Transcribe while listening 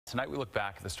Tonight we look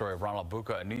back at the story of Ronald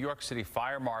Bucca, a New York City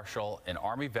fire marshal and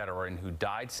Army veteran who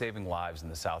died saving lives in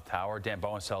the South Tower. Dan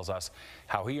Bowen tells us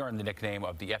how he earned the nickname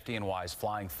of the FDNY's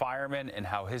Flying Fireman and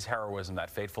how his heroism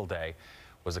that fateful day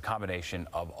was a combination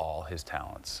of all his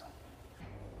talents.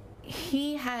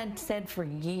 He had said for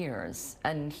years,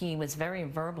 and he was very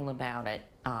verbal about it,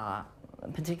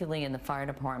 particularly in the fire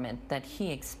department, that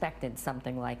he expected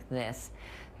something like this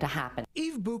to happen.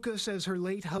 Eve Bucca says her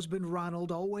late husband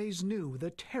Ronald always knew the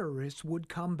terrorists would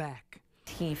come back.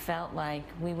 He felt like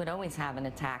we would always have an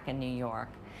attack in New York,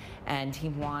 and he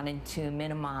wanted to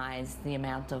minimize the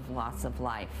amount of loss of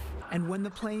life. And when the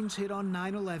planes hit on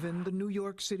 9/11, the New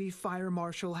York City fire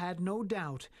marshal had no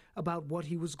doubt about what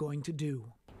he was going to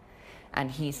do.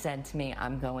 And he said to me,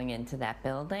 "I'm going into that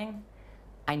building."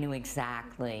 I knew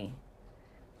exactly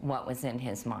what was in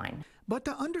his mind. But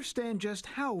to understand just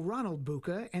how Ronald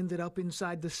Bucca ended up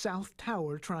inside the South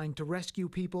Tower trying to rescue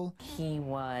people, he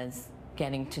was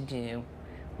getting to do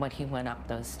what he went up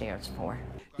those stairs for.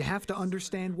 You have to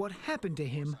understand what happened to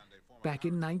him back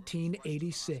in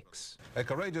 1986. A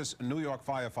courageous New York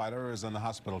firefighter is in the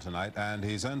hospital tonight, and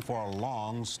he's in for a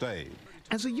long stay.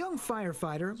 As a young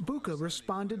firefighter, Bucca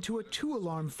responded to a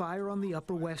 2-alarm fire on the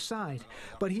Upper West Side,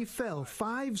 but he fell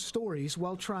 5 stories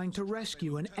while trying to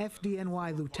rescue an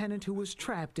FDNY lieutenant who was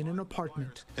trapped in an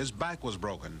apartment. His back was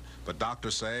broken, but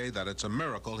doctors say that it's a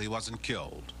miracle he wasn't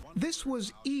killed. This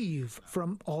was Eve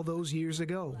from all those years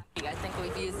ago. I think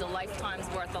we've used a lifetime's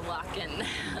worth of luck in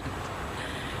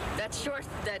that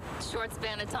short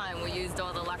span of time. We used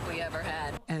all the luck we ever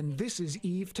had. And this is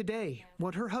Eve today,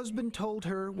 what her husband told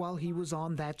her while he was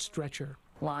on that stretcher.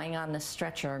 Lying on the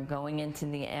stretcher, going into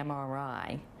the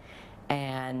MRI,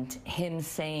 and him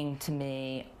saying to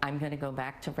me, "I'm going to go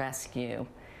back to rescue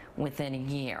within a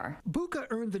year." Bucca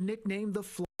earned the nickname the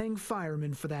Flying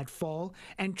Fireman for that fall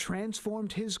and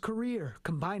transformed his career,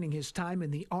 combining his time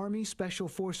in the Army Special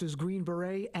Forces Green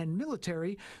Beret and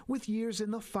military with years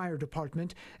in the fire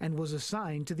department, and was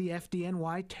assigned to the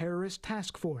FDNY Terrorist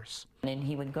Task Force. And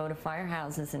he would go to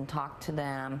firehouses and talk to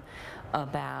them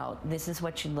about, this is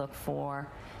what you look for,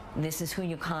 this is who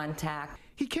you contact.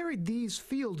 He carried these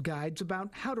field guides about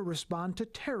how to respond to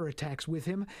terror attacks with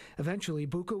him. Eventually,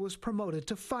 Bucca was promoted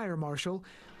to fire marshal,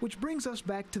 which brings us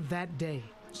back to that day,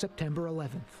 September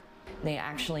 11th. They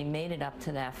actually made it up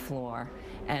to that floor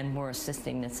and were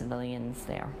assisting the civilians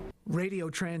there. Radio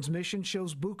transmission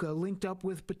shows Bucca linked up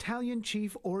with Battalion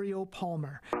Chief Oreo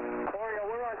Palmer. Oreo,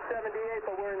 we're on 78,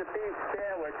 but we're in the beach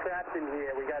stair. We're trapped in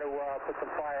here. We got to put some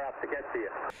fire up to get to you.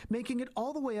 Making it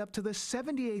all the way up to the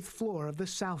 78th floor of the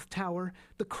South Tower,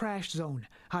 the crash zone,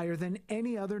 higher than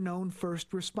any other known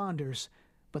first responders.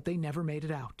 But they never made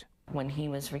it out. When he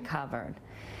was recovered,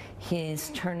 his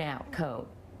turnout coat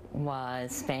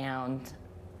was found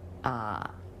on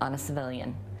a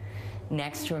civilian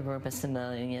next to a group of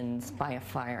civilians by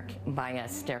a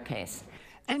staircase.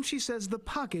 And she says the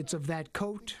pockets of that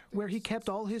coat, where he kept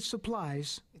all his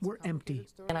supplies, were empty.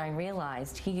 And I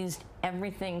realized he used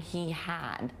everything he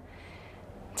had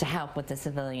to help with the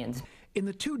civilians. In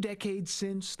the 2 decades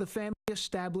since, the family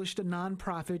established a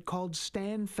nonprofit called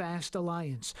Stand Fast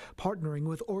Alliance, partnering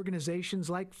with organizations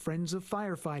like Friends of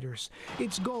Firefighters.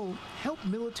 Its goal, help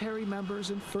military members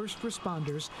and first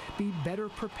responders be better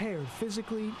prepared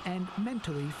physically and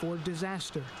mentally for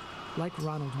disaster, like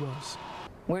Ronald was.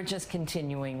 We're just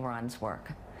continuing Ron's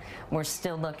work. We're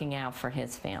still looking out for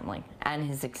his family and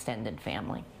his extended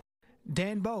family.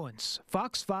 Dan Bowens,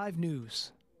 Fox 5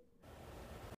 News.